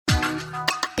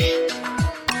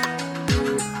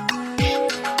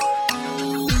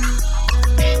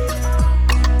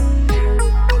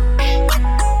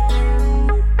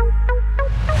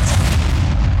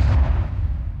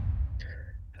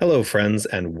Hello, friends,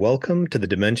 and welcome to the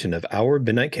dimension of Our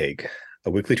Midnight Cake, a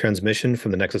weekly transmission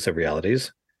from the Nexus of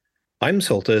Realities. I'm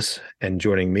Soltis, and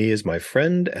joining me is my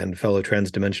friend and fellow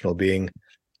transdimensional being,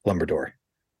 Lumberdor.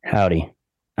 Howdy.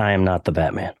 I am not the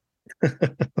Batman.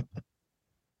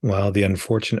 While the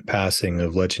unfortunate passing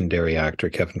of legendary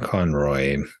actor Kevin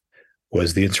Conroy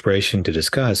was the inspiration to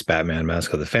discuss Batman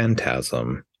Mask of the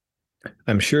Phantasm,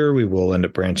 I'm sure we will end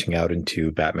up branching out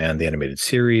into Batman the Animated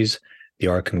Series, the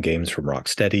Arkham games from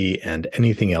Rocksteady, and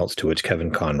anything else to which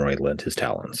Kevin Conroy lent his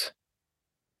talents.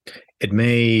 It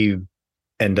may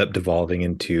end up devolving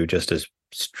into just a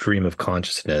stream of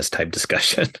consciousness type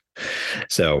discussion.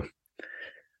 So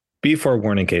be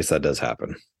forewarned in case that does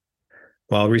happen.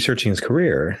 While researching his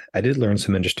career, I did learn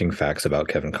some interesting facts about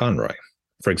Kevin Conroy.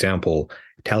 For example,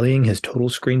 tallying his total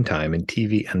screen time in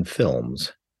TV and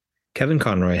films, Kevin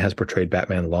Conroy has portrayed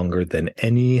Batman longer than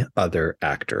any other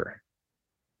actor.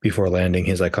 Before landing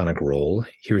his iconic role,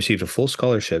 he received a full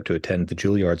scholarship to attend the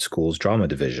Juilliard School's drama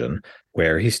division,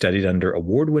 where he studied under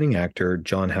award-winning actor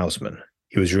John Houseman.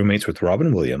 He was roommates with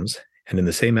Robin Williams and in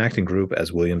the same acting group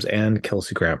as Williams and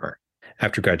Kelsey Grammer.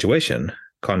 After graduation,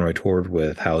 Conroy toured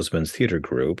with Houseman's theater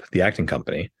group, The Acting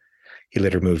Company. He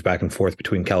later moved back and forth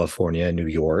between California and New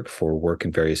York for work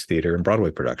in various theater and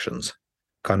Broadway productions.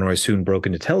 Conroy soon broke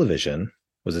into television,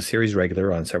 was a series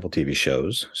regular on several TV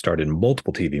shows, starred in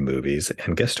multiple TV movies,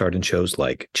 and guest starred in shows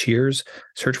like Cheers,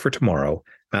 Search for Tomorrow,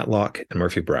 Matlock, and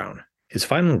Murphy Brown. His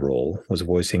final role was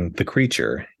voicing the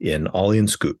Creature in Ollie and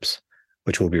Scoops,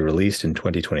 which will be released in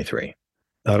 2023.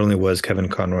 Not only was Kevin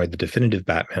Conroy the definitive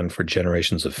Batman for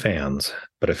generations of fans,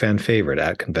 but a fan favorite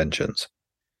at conventions.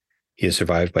 He is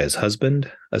survived by his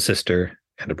husband, a sister,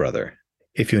 and a brother.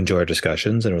 If you enjoy our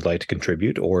discussions and would like to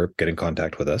contribute or get in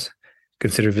contact with us,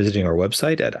 consider visiting our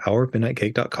website at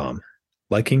ourmidnightcake.com,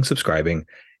 liking, subscribing,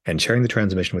 and sharing the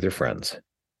transmission with your friends.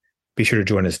 Be sure to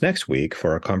join us next week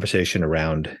for our conversation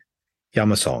around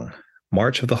Yamasong,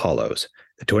 March of the Hollows,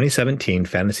 the 2017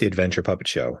 fantasy adventure puppet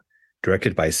show,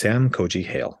 directed by Sam Koji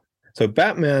Hale. So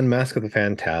Batman Mask of the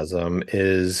Phantasm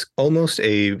is almost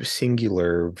a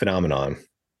singular phenomenon.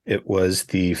 It was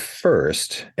the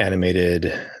first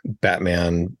animated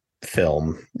Batman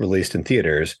film released in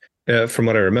theaters. From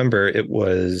what I remember, it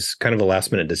was kind of a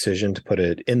last-minute decision to put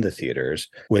it in the theaters,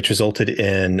 which resulted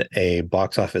in a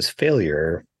box office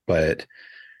failure, but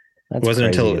That's it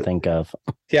wasn't crazy until to think of.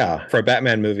 Yeah, for a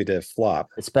Batman movie to flop.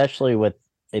 Especially with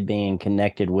it being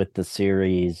connected with the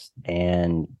series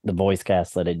and the voice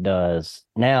cast that it does.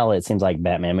 Now it seems like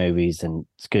Batman movies and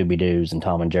Scooby-Doo's and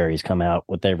Tom and Jerry's come out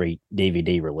with every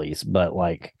DVD release, but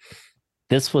like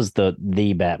this was the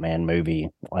Batman movie,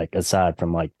 like aside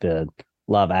from like the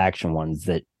live action ones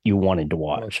that you wanted to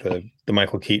watch. The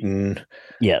Michael Keaton.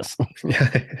 Yes.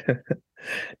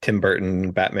 Tim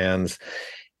Burton Batmans.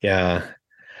 Yeah.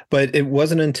 But it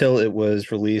wasn't until it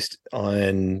was released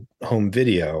on home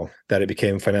video that it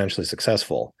became financially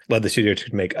successful. Led the studio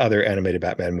to make other animated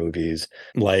Batman movies,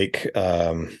 like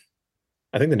I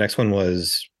think the next one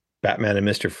was Batman and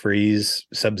Mr. Freeze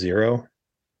Sub-Zero.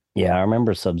 Yeah, I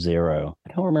remember Sub-Zero.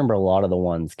 I don't remember a lot of the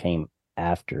ones came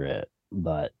after it,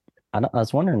 but I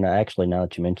was wondering actually, now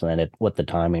that you mentioned that, what the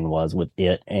timing was with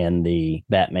it and the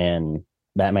Batman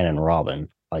and Robin.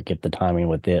 Like if the timing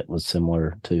with it was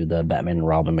similar to the Batman and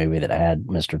Robin movie that had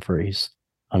Mr. Freeze.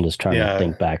 I'm just trying to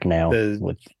think back now.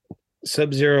 With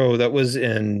Sub-Zero, that was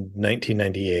in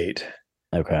 1998.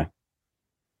 Okay.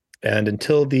 And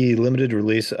until the limited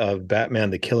release of Batman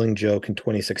the Killing Joke in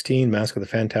 2016, Mask of the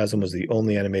Phantasm was the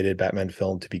only animated Batman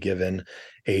film to be given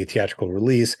a theatrical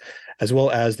release, as well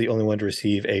as the only one to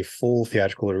receive a full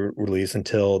theatrical release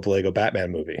until the Lego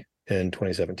Batman movie in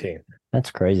 2017.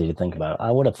 That's crazy to think about.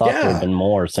 I would have thought there had been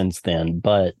more since then,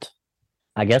 but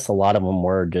I guess a lot of them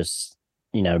were just,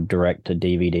 direct to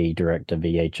DVD, direct to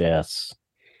VHS,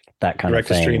 that kind of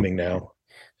thing. Direct to streaming now.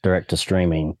 Direct to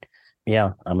streaming.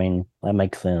 Yeah, I mean, that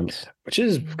makes sense. Which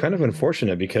is kind of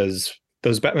unfortunate because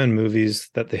those Batman movies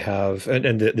that they have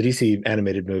and the DC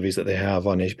animated movies that they have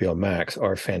on HBO Max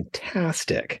are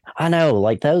fantastic. I know,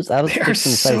 like those, I was just going to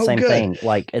say the same good. thing.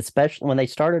 Like, especially when they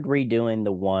started redoing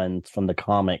the ones from the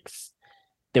comics,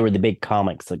 they were the big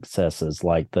comic successes,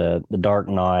 like the Dark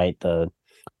Knight, the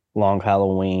Long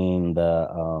Halloween,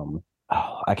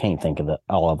 I can't think of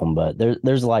all of them, but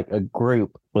there's like a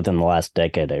group within the last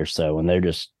decade or so, and they're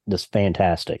just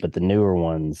fantastic. But the newer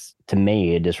ones, to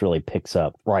me, it just really picks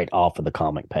up right off of the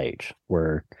comic page,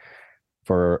 where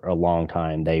for a long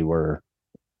time they were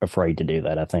afraid to do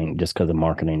that, I think, just because of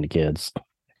marketing to kids.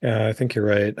 Yeah, I think you're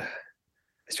right.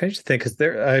 It's strange to think because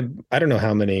I don't know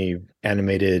how many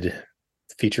animated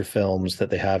feature films that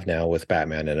they have now with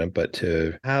Batman in them, but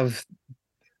to have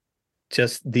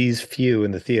just these few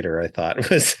in the theater, I thought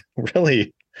was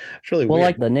really Well, weird.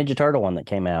 like the Ninja Turtle one that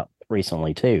came out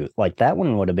recently too. Like that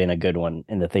one would have been a good one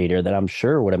in the theater that I'm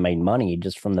sure would have made money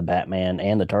just from the Batman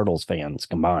and the Turtles fans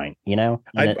combined, you know?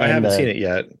 I haven't seen it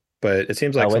yet, but it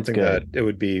seems like oh, it's something that good. it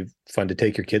would be fun to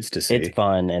take your kids to It's see.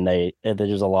 fun and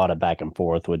there's a lot of back and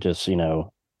forth with just,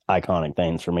 iconic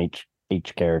things from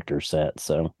each character set.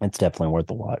 So it's definitely worth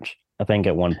the watch. I think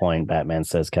at one point Batman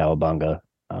says Cowabunga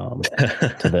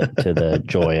to the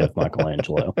joy of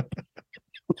Michelangelo.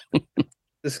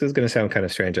 This is going to sound kind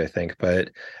of strange, I think,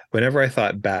 but whenever I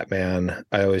thought Batman,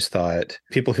 I always thought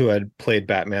people who had played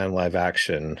Batman live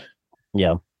action.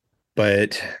 Yeah.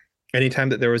 But anytime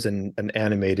that there was an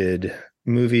animated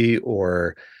movie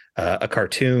or a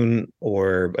cartoon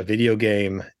or a video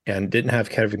game and didn't have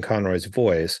Kevin Conroy's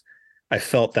voice, I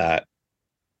felt that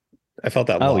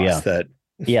Oh loss. yeah. That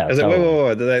I Yeah, was like, wait, totally.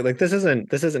 whoa, whoa, like this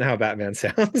isn't how Batman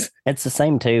sounds. It's the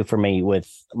same too for me with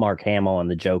Mark Hamill and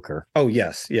the Joker. Oh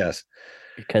yes, yes.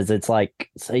 Because it's like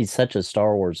he's such a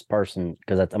Star Wars person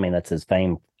because that's his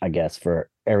fame, I guess, for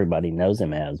everybody knows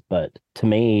him as. But to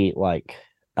me, like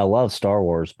I love Star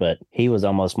Wars, but he was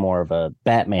almost more of a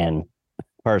Batman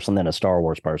person than a Star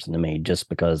Wars person to me, just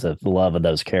because of the love of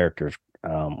those characters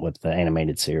with the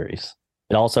animated series.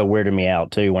 It also weirded me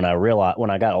out too when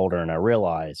I got older and I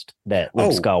realized that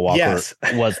Luke Oh Skywalker yes,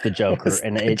 was the Joker, was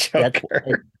and the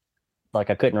Joker. like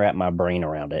I couldn't wrap my brain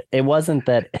around it. It wasn't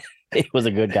that it was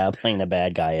a good guy playing a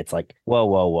bad guy. It's like, whoa,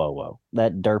 whoa, whoa, whoa.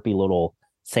 That derpy little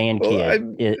sand Well,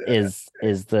 kid is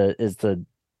the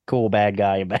cool bad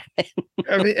guy in Batman.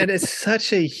 I mean, and it's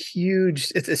such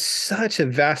a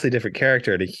vastly different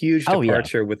character and a huge Oh yeah.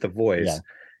 departure with the Yeah. voice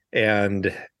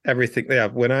and everything. Yeah,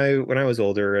 when I was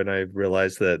older and I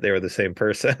realized that they were the same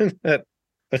person, that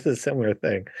was a similar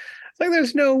thing. It's like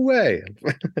there's no way.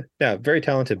 Yeah, very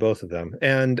talented, both of them.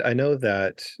 And I know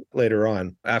that later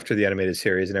on, after the animated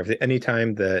series and everything,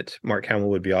 anytime that Mark Hamill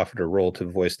would be offered a role to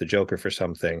voice the Joker for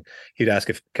something, he'd ask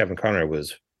if Kevin Conroy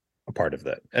was a part of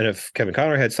that. And if Kevin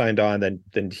Conroy had signed on, then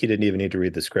he didn't even need to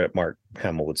read the script. Mark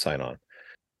Hamill would sign on.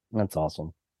 That's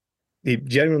awesome. He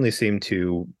genuinely seemed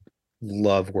to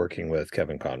love working with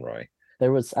Kevin Conroy.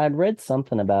 I'd read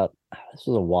something about this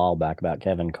was a while back about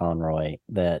Kevin Conroy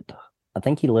that I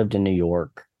think he lived in New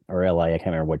York or LA. I can't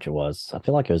remember which it was. I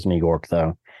feel like it was New York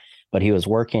though. But he was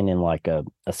working in like a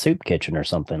soup kitchen or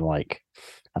something, like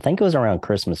I think it was around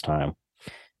Christmas time.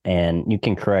 And you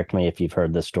can correct me if you've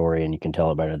heard this story and you can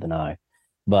tell it better than I.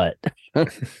 But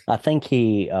I think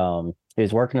he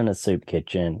was working in a soup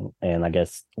kitchen, and I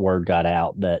guess word got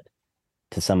out that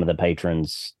to some of the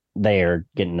patrons there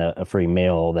getting a free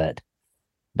meal that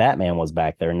Batman was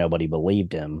back there and nobody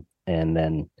believed him. And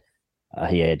then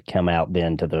he had come out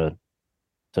then to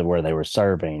where they were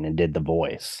serving and did the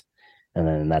voice. And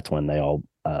then that's when they all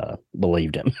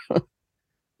believed him.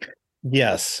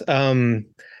 Yes.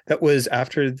 That was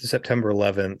after the September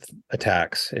 11th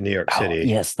attacks in New York Oh, City.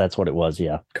 yes, that's what it was.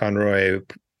 Yeah. Conroy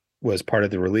was part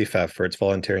of the relief efforts,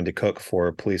 volunteering to cook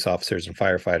for police officers and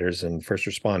firefighters and first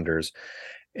responders.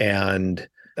 And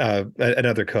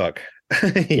another cook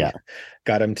Yeah.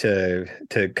 got him to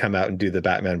come out and do the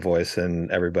Batman voice, and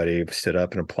everybody stood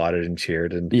up and applauded and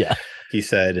cheered. And Yeah. he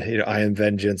said, I am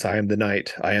vengeance, I am the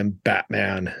night, I am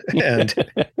Batman. And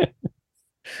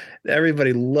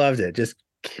everybody loved it, just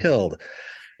killed.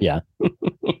 Yeah.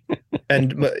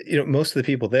 And most of the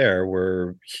people there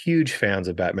were huge fans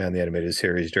of Batman the Animated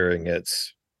Series during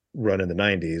its run in the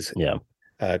 90s.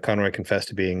 Yeah. Conroy confessed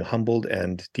to being humbled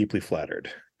and deeply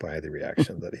flattered by the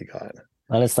reaction that he got.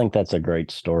 I just think that's a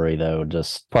great story, though.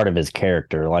 Just part of his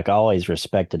character. Like, I always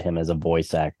respected him as a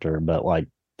voice actor, but like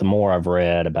the more I've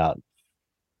read about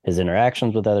his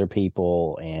interactions with other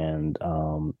people and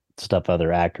stuff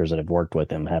other actors that have worked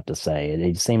with him have to say,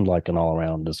 he seemed like an all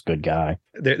around just good guy.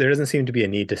 There doesn't seem to be a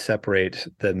need to separate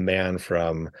the man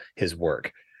from his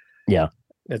work. Yeah.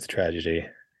 It's a tragedy.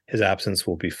 His absence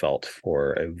will be felt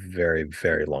for a very,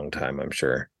 very long time, I'm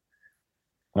sure.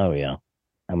 Oh, yeah.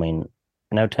 I mean,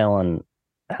 no telling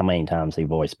how many times he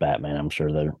voiced Batman. I'm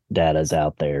sure the data's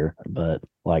out there, but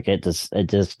like it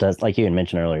just does, like you had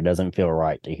mentioned earlier, it doesn't feel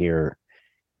right to hear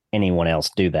anyone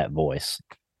else do that voice,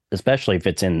 especially if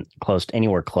it's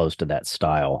anywhere close to that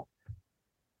style.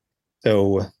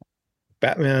 So,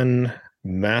 Batman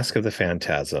Mask of the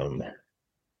Phantasm,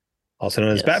 also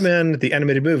known as Batman the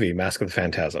Animated Movie, Mask of the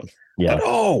Phantasm. Yeah. But,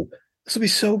 oh, this will be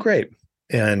so great.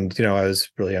 And, I was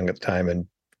really young at the time and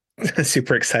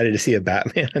super excited to see a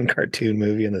Batman cartoon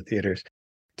movie in the theaters.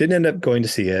 Didn't end up going to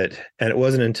see it, and it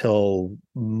wasn't until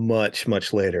much,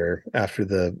 much later after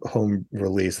the home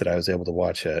release that I was able to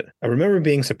watch it. I remember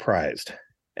being surprised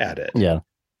at it. Yeah.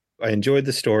 I enjoyed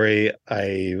the story.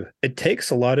 It takes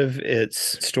a lot of its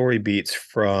story beats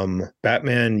from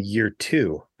Batman Year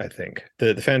Two, I think.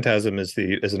 The Phantasm is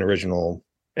an original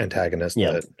antagonist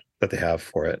that they have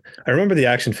for it. I remember the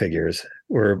action figures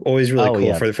were always really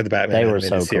cool for the Batman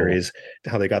animated series.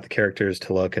 Cool. How they got the characters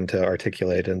to look and to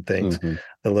articulate and things.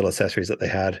 The little accessories that they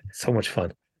had. So much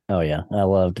fun. Oh yeah, I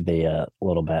loved the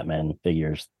little Batman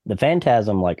figures. The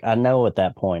Phantasm, like I know at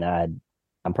that point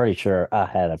I'm pretty sure I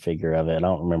had a figure of it. I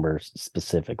don't remember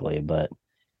specifically, but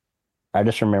I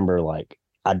just remember like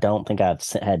I don't think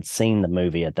had seen the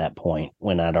movie at that point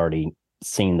when I'd already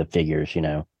seen the figures, you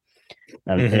know.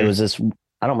 And it was just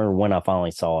I don't remember when I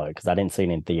finally saw it because I didn't see it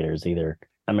in theaters either.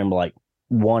 I remember like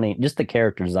wanting just the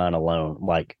character design alone,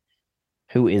 like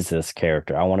who is this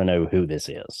character? I want to know who this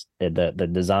is. The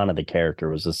design of the character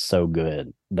was just so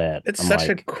good that it's such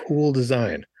a cool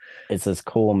design. It's this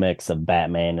cool mix of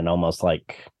Batman and almost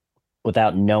like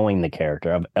without knowing the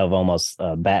character of almost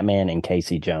Batman and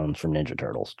Casey Jones from Ninja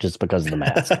Turtles just because of the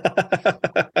mask.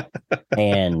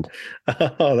 And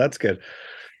oh, that's good.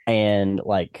 And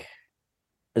like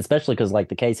especially because like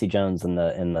the Casey Jones in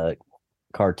the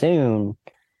cartoon,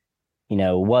 you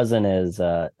know, wasn't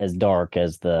as dark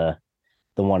as the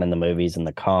one in the movies and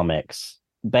the comics.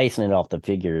 Basing it off the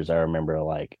figures, I remember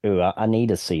like, ooh, I need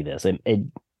to see this. It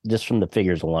just from the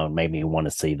figures alone made me want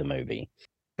to see the movie.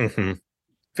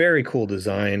 Very cool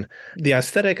design. The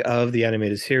aesthetic of the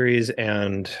animated series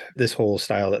and this whole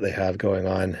style that they have going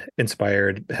on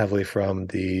inspired heavily from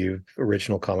the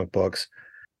original comic books.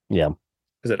 Yeah.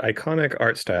 Is it iconic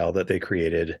art style that they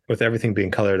created with everything being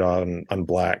colored on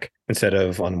black instead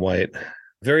of on white?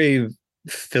 Very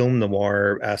film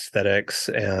noir aesthetics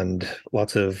and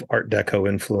lots of Art Deco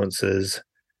influences.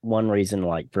 One reason,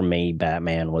 like for me,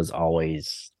 Batman was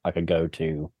always like a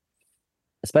go-to,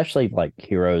 especially like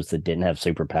heroes that didn't have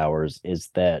superpowers, is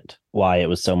that why it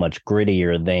was so much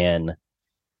grittier than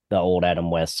the old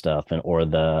Adam West stuff or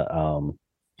the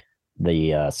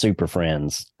Super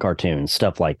Friends cartoons,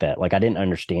 stuff like that. Like I didn't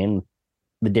understand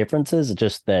the differences,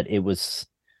 just that it was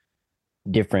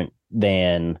different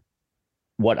than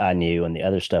what I knew and the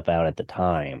other stuff out at the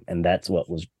time. And that's what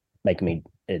was making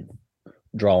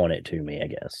drawing it to me, I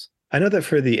guess. I know that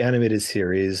for the animated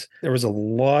series, there was a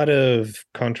lot of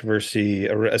controversy,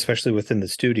 especially within the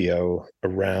studio,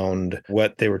 around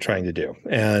what they were trying to do.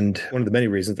 And one of the many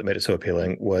reasons that made it so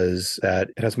appealing was that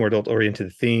it has more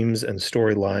adult-oriented themes and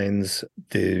storylines.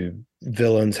 The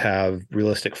villains have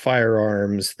realistic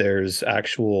firearms. There's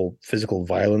actual physical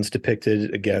violence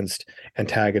depicted against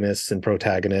antagonists and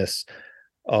protagonists.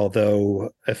 Although,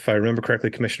 if I remember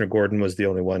correctly, Commissioner Gordon was the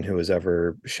only one who was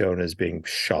ever shown as being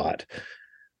shot.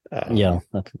 Yeah,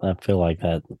 I feel like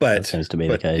that seems to be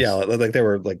the case. Yeah, like there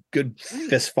were like good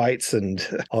fist fights and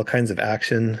all kinds of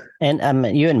action. And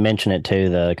you had mentioned it too,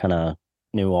 the kind of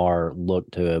noir look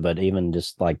to it, but even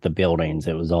just like the buildings,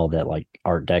 it was all that like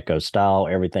Art Deco style.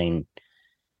 Everything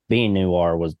being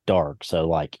noir was dark, so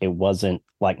like it wasn't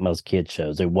like most kids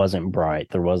shows. It wasn't bright.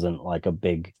 There wasn't like a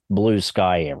big blue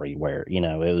sky everywhere. You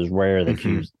know, it was rare that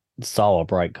you saw a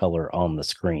bright color on the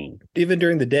screen. Even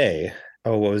during the day.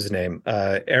 Oh, what was his name?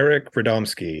 Eric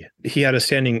Radomski. He had a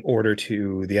standing order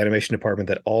to the animation department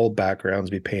that all backgrounds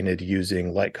be painted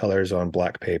using light colors on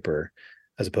black paper,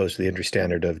 as opposed to the industry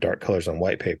standard of dark colors on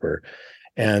white paper.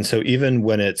 And so even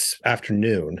when it's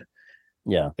afternoon,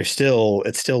 it's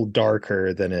still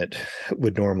darker than it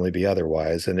would normally be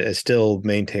otherwise, and it still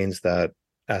maintains that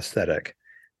aesthetic.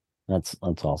 That's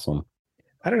awesome.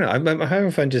 I don't know. I'm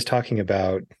having fun just talking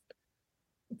about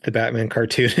the Batman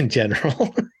cartoon in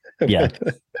general. Yeah,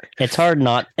 it's hard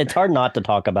not to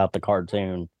talk about the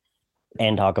cartoon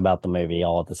and talk about the movie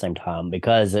all at the same time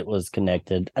because it was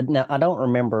connected. Now I don't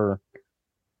remember,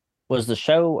 was the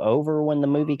show over when the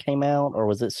movie came out or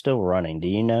was it still running? Do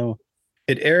you know?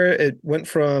 It went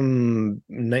from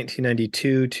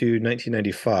 1992 to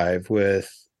 1995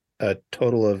 with a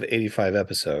total of 85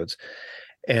 episodes,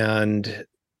 and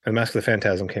Mask of the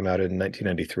Phantasm came out in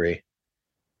 1993.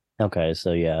 Okay,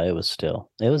 so yeah, it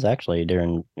was actually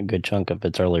during a good chunk of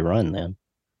its early run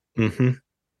then.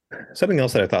 Something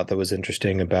else that I thought that was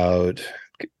interesting about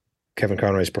Kevin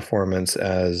Conroy's performance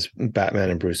as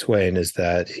Batman and Bruce Wayne is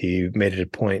that he made it a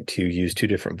point to use two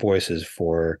different voices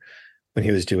for when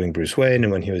he was doing Bruce Wayne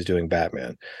and when he was doing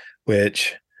Batman,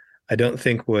 which I don't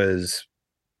think was...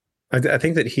 I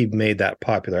think that he made that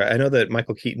popular. I know that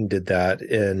Michael Keaton did that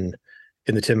in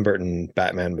the Tim Burton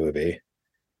Batman movie.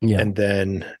 Yeah. And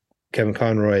then Kevin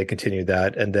Conroy continued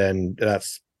that, and then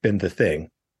that's been the thing.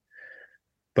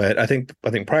 But I think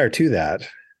prior to that,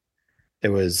 it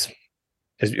was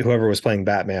whoever was playing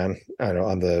Batman, I don't know,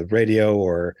 on the radio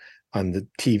or on the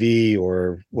TV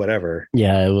or whatever.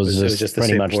 Yeah, it was just the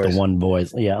pretty same much voice. the one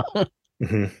voice. Yeah.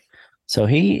 Mm-hmm. So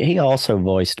he also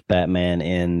voiced Batman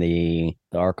in the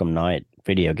Arkham Knight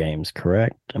video games,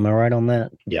 correct? Am I right on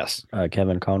that? Yes.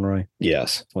 Kevin Conroy.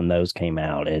 Yes. When those came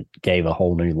out, it gave a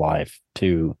whole new life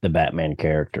to the Batman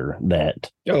character.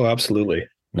 That, Oh, absolutely.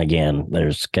 and again,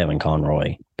 there's Kevin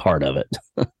Conroy part of it.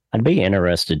 I'd be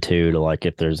interested too to like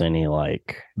if there's any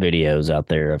like videos out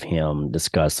there of him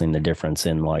discussing the difference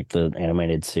in like the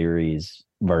animated series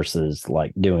versus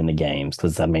like doing the games.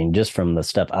 Because I mean, just from the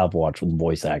stuff I've watched with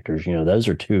voice actors, you know, those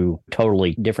are two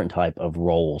totally different type of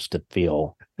roles to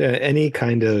fill. Any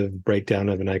kind of breakdown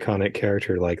of an iconic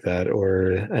character like that,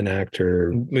 or an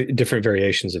actor, different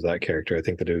variations of that character, I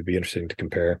think that it would be interesting to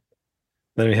compare.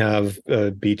 Then we have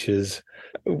Beach's,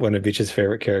 one of Beach's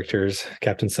favorite characters,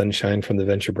 Captain Sunshine from the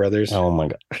Venture Brothers. Oh my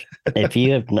god! If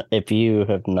you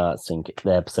have not seen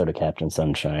the episode of Captain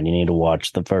Sunshine, you need to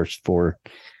watch the first 4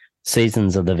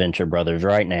 seasons of the Venture Brothers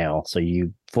right now, so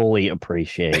you fully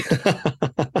appreciate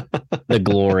the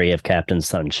glory of Captain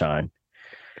Sunshine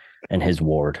and his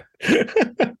ward.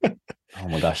 Oh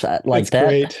my gosh, like That's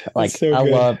great. Like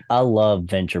so I love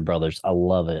Venture Brothers. I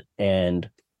love it, and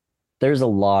there's a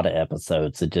lot of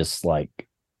episodes that just like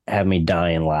have me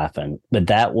dying laughing. But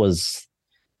that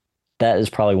is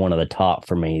probably one of the top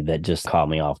for me that just caught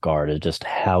me off guard, is just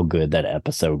how good that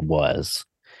episode was.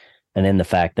 And then the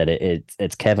fact that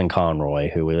it's Kevin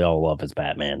Conroy, who we all love as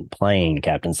Batman, playing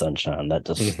Captain Sunshine, that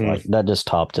just like that just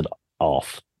topped it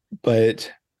off.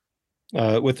 But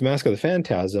with the Mask of the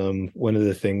Phantasm, one of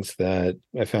the things that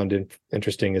I found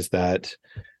interesting is that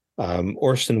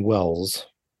Orson Welles'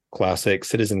 classic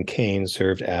Citizen Kane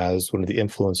served as one of the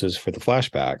influences for the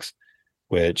flashbacks,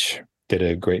 which did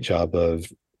a great job of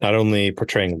not only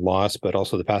portraying loss, but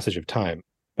also the passage of time.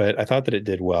 But I thought that it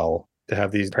did well to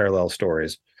have these parallel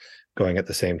stories going at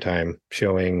the same time,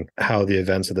 showing how the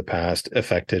events of the past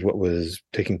affected what was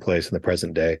taking place in the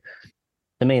present day.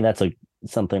 To me, that's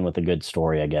something with a good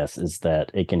story, I guess, is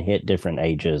that it can hit different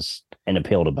ages and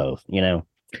appeal to both, you know?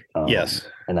 Yes.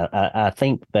 And I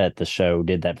think that the show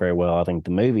did that very well. I think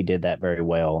the movie did that very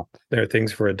well. There are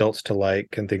things for adults to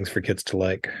like and things for kids to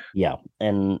like. Yeah.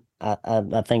 And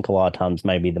I think a lot of times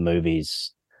maybe the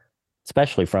movies,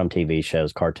 especially from TV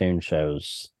shows, cartoon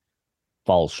shows,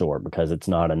 fall short because it's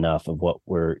not enough of what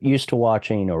we're used to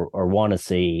watching or want to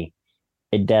see.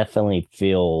 It definitely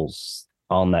feels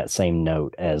on that same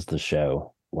note as the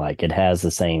show. Like it has the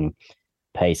same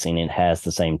pacing, it has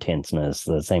the same tenseness,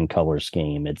 the same color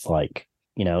scheme. It's like,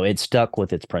 you know, it's stuck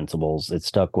with its principles. It's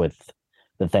stuck with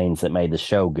the things that made the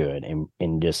show good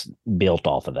and just built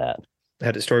off of that.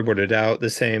 Had it storyboarded out the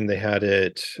same. They had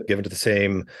it given to the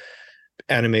same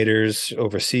animators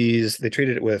overseas. They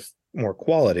treated it with more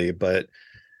quality, but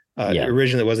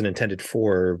originally it wasn't intended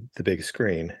for the big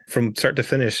screen. From start to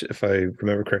finish, if I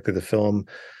remember correctly, the film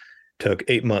took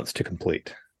 8 months to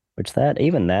complete. Which that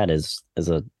is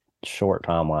a short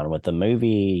timeline. With the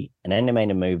movie, an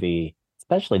animated movie,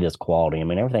 especially this quality, I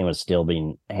mean, everything was still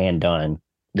being hand done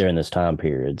during this time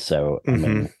period. So, I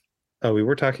mean, we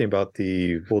were talking about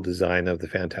the full design of the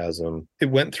Phantasm.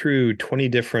 It went through 20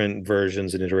 different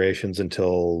versions and iterations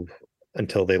until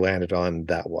they landed on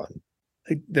that one.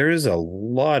 Like, there is a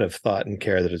lot of thought and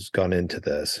care that has gone into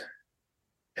this,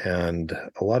 and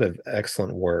a lot of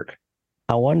excellent work.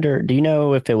 I wonder, do you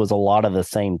know if it was a lot of the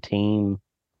same team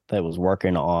that was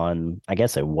working on? I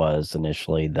guess it was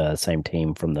initially the same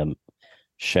team from the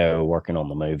show working on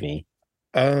the movie.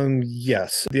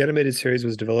 Yes. The animated series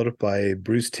was developed by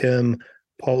Bruce Timm,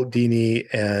 Paul Dini,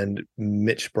 and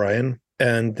Mitch Bryan.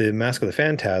 And the Mask of the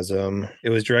Phantasm, it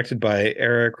was directed by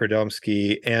Eric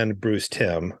Radomski and Bruce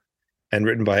Timm, and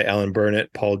written by Alan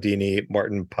Burnett, Paul Dini,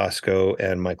 Martin Pasco,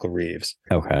 and Michael Reeves.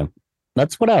 Okay.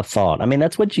 That's what I thought. I mean,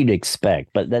 that's what you'd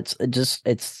expect, but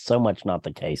it's so much not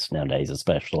the case nowadays,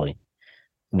 especially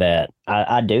that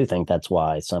I do think that's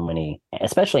why so many,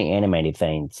 especially animated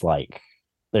things, like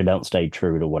they don't stay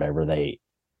true to whatever the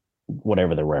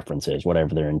reference is,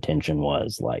 whatever their intention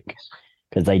was, like,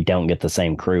 because they don't get the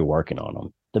same crew working on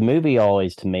them. The movie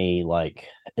always, to me, like,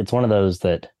 it's one of those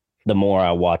that the more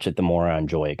I watch it, the more I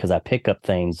enjoy it, because I pick up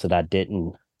things that I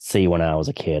didn't see when I was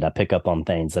a kid. I pick up on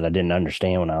things that I didn't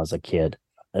understand when I was a kid,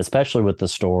 especially with the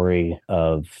story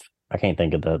of, I can't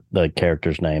think of the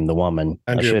character's name, the woman.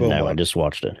 Andrea I should Beaumont. know. I just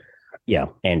watched it. Yeah,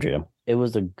 Andrea. It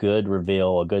was a good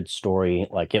reveal, a good story.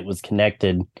 Like, it was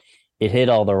connected. It hit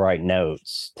all the right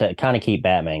notes to kind of keep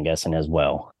Batman guessing as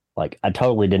well. Like, I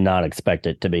totally did not expect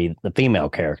it to be the female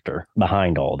character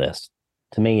behind all this.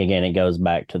 To me, again, it goes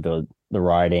back to the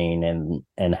writing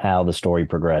and how the story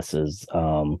progresses.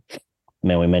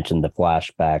 We mentioned the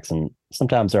flashbacks, and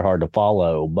sometimes they're hard to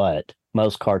follow, but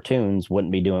most cartoons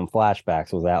wouldn't be doing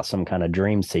flashbacks without some kind of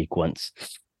dream sequence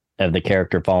of the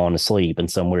character falling asleep and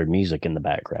some weird music in the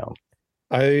background.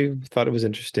 I thought it was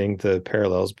interesting, the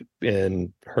parallels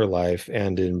in her life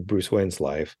and in Bruce Wayne's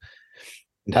life.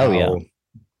 And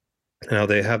how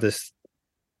they have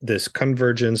this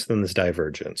convergence and this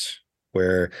divergence,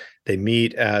 where they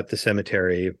meet at the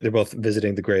cemetery. They're both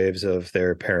visiting the graves of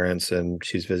their parents, and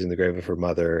she's visiting the grave of her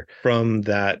mother. From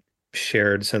that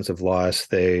shared sense of loss,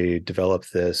 they develop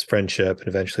this friendship and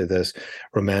eventually this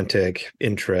romantic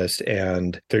interest,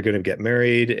 and they're going to get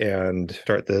married and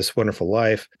start this wonderful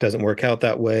life. Doesn't work out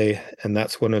that way, and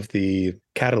that's one of the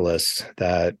catalysts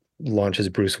that launches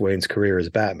Bruce Wayne's career as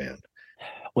Batman.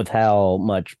 With how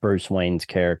much Bruce Wayne's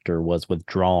character was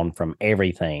withdrawn from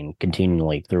everything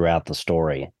continually throughout the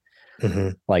story. Mm-hmm.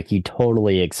 Like, you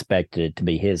totally expected it to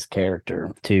be his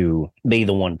character to be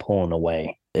the one pulling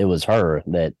away. It was her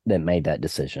that made that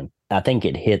decision. I think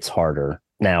it hits harder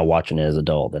now watching it as an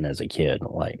adult than as a kid.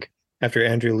 Like, after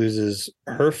Andrea loses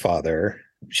her father,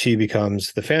 she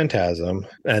becomes the Phantasm.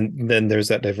 And then there's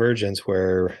that divergence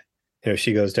where,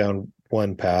 she goes down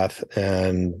one path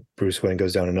and Bruce Wayne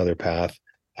goes down another path.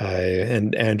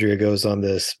 And Andrea goes on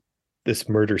this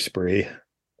murder spree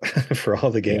for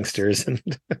all the gangsters. Yes.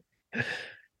 And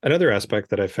another aspect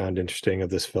that I found interesting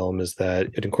of this film is that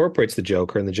it incorporates the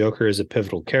Joker, and the Joker is a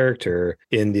pivotal character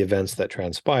in the events that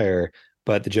transpire,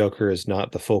 but the Joker is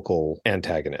not the focal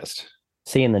antagonist.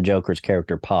 Seeing the Joker's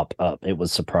character pop up, it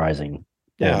was surprising.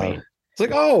 Yeah. It's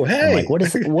like, oh, hey. I'm like, what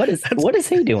is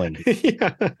he doing?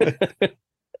 Yeah.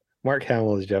 Mark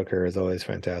Hamill's Joker is always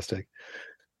fantastic.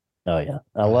 Oh yeah,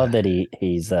 I love that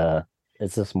he's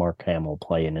it's just Mark Hamill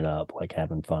playing it up, like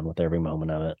having fun with every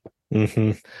moment of it.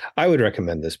 Mm-hmm. I would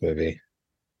recommend this movie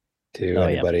to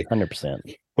anybody.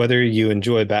 100%. Whether you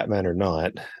enjoy Batman or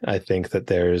not, I think that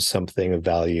there's something of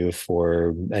value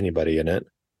for anybody in it.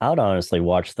 I would honestly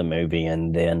watch the movie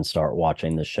and then start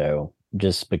watching the show,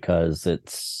 just because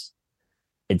it's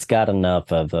got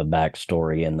enough of a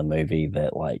backstory in the movie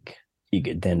that, like, you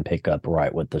could then pick up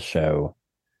right with the show.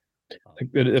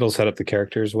 It'll set up the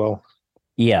characters well.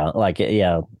 Yeah,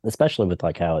 especially with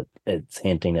like how it's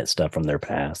hinting at stuff from their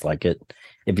past. Like,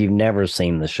 if you've never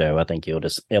seen the show, I think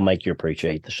it'll make you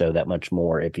appreciate the show that much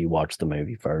more if you watch the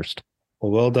movie first.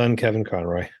 Well done, Kevin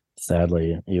Conroy.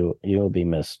 Sadly, you'll be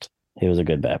missed. He was a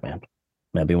good Batman.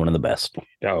 Maybe one of the best.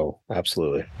 Oh,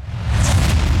 absolutely.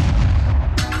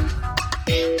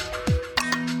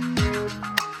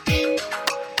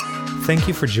 Thank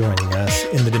you for joining us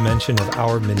in the dimension of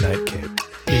Our Midnight Cape.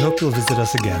 We hope you'll visit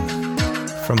us again.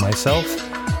 From myself,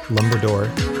 Lumberdor,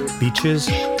 Beaches,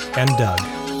 and Doug,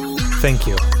 thank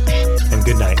you, and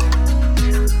good night.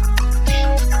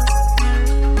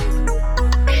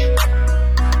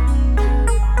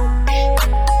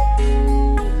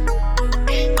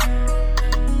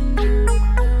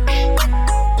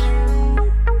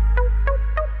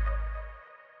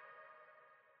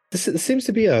 This seems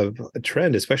to be a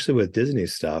trend, especially with Disney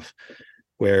stuff,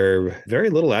 where very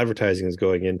little advertising is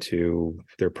going into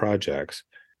their projects.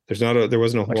 There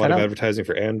wasn't a whole lot of advertising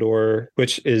for Andor,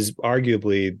 which is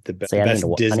arguably the best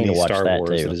Disney Star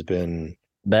Wars that has been.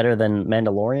 Better than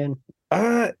Mandalorian?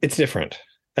 It's different.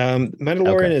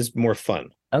 Mandalorian is more fun.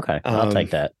 Okay, I'll take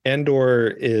that.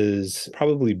 Andor is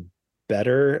probably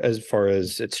better as far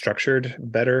as it's structured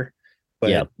better.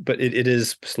 But it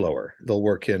is slower. They'll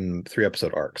work in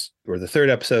 3-episode arcs, where the third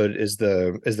episode is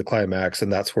the climax,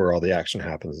 and that's where all the action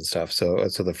happens and stuff. So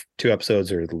the 2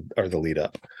 episodes are the lead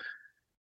up.